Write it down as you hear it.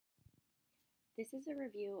This is a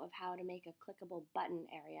review of how to make a clickable button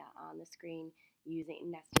area on the screen using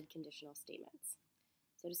nested conditional statements.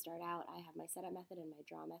 So to start out, I have my setup method and my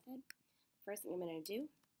draw method. The first thing I'm going to do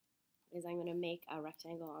is I'm going to make a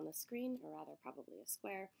rectangle on the screen, or rather probably a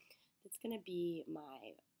square, that's going to be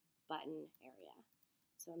my button area.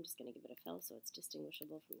 So I'm just going to give it a fill so it's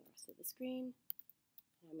distinguishable from the rest of the screen.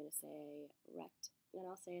 And I'm going to say rect, and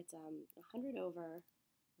I'll say it's 100 over.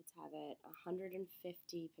 Let's have it 150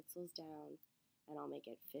 pixels down, and I'll make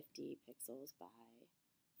it 50 pixels by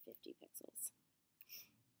 50 pixels.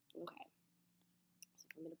 Okay, so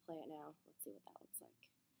if I'm going to play it now, let's see what that looks like.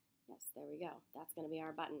 Yes, there we go. That's going to be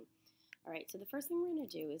our button. All right, so the first thing we're going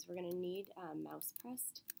to do is we're going to need mouse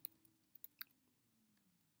pressed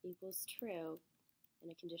equals true in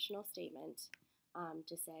a conditional statement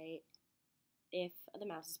to say if the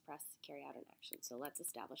mouse is pressed, carry out an action. So let's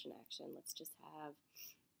establish an action. Let's just have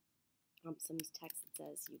some text that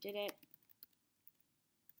says you did it.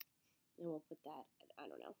 And we'll put that at, I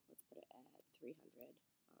don't know, let's put it at 300,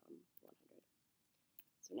 100.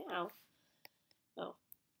 So now,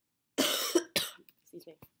 excuse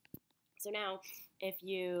me. So now, if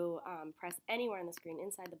you press anywhere on the screen,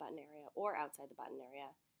 inside the button area or outside the button area,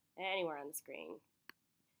 anywhere on the screen,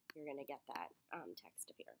 you're going to get that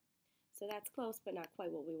text appear. So that's close, but not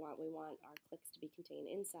quite what we want. We want our clicks to be contained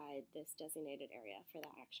inside this designated area for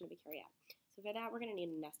that action to be carried out. So for that, we're going to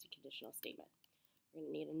need a nested conditional statement. We're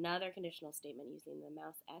going to need another conditional statement using the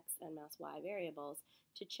mouse X and mouse Y variables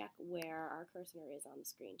to check where our cursor is on the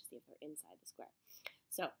screen to see if they're inside the square.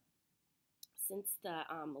 So since the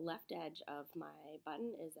left edge of my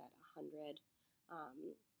button is at 100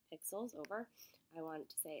 pixels over, I want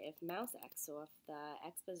to say if mouse X, so if the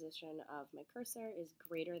X position of my cursor is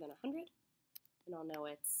greater than 100, then I'll know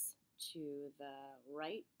it's to the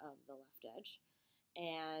right of the left edge.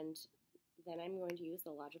 And then I'm going to use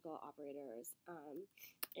the logical operators.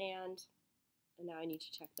 And now I need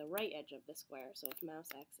to check the right edge of the square. So if mouse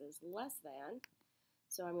X is less than,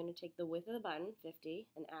 so I'm going to take the width of the button, 50,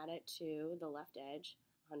 and add it to the left edge,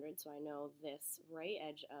 100. So I know this right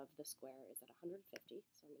edge of the square is at 150.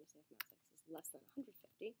 So I'm going to say if mouse X is less than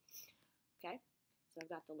 150. Okay, so I've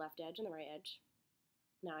got the left edge and the right edge.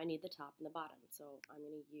 Now I need the top and the bottom. So I'm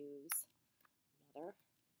going to use another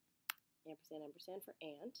ampersand, ampersand for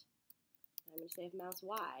and. I'm going to say if mouse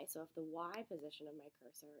Y, so if the Y position of my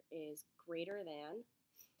cursor is greater than,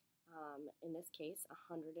 in this case,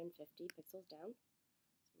 150 pixels down.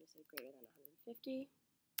 So I'm going to say greater than 150.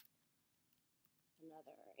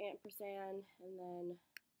 Another ampersand, and then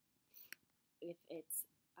if it's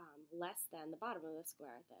less than the bottom of the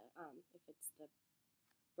square, if it's the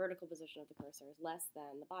vertical position of the cursor is less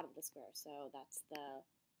than the bottom of the square, so that's the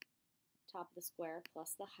top of the square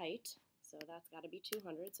plus the height. So that's got to be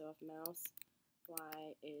 200. So if mouse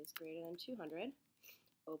Y is greater than 200,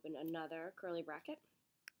 open another curly bracket.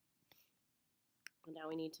 And now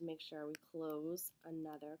we need to make sure we close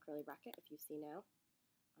another curly bracket. If you see now,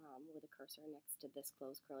 with a cursor next to this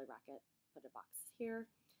closed curly bracket, put a box here.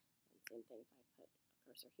 And same thing, if I put a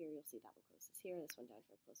cursor here, you'll see that one closes here. This one down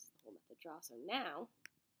here closes the whole method draw. So now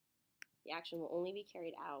the action will only be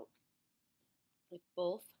carried out if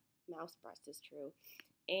both mouse pressed is true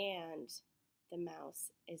and the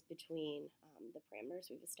mouse is between the parameters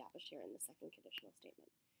we've established here in the second conditional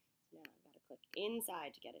statement. So now I've got to click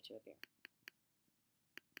inside to get it to appear.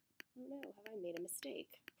 Oh no, have I made a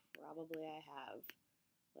mistake? Probably I have.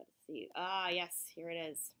 Let's see. Yes, here it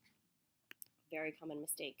is. Very common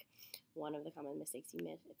mistake. One of the common mistakes you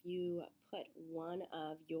make if you put one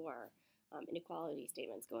of your inequality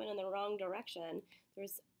statements going in the wrong direction,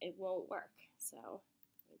 it won't work. So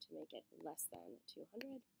I'm going to make it less than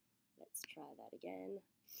 200. Let's try that again.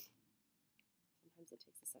 Sometimes it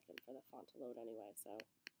takes a second for the font to load anyway, so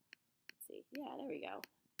let's see. Yeah, there we go.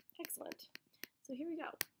 Excellent. So here we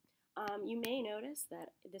go. You may notice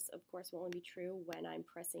that this, of course, will only be true when I'm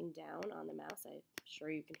pressing down on the mouse. I'm sure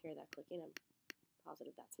you can hear that clicking. I'm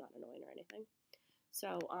positive that's not annoying or anything.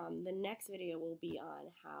 So the next video will be on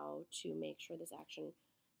how to make sure this action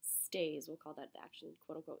stays. We'll call that the action,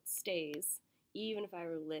 quote unquote, stays, even if I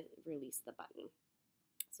release the button.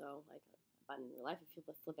 So like a button in real life, if you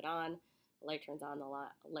flip it on, the light turns on, the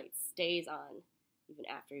light stays on even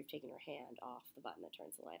after you've taken your hand off the button that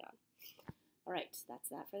turns the light on. All right, that's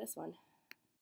that for this one.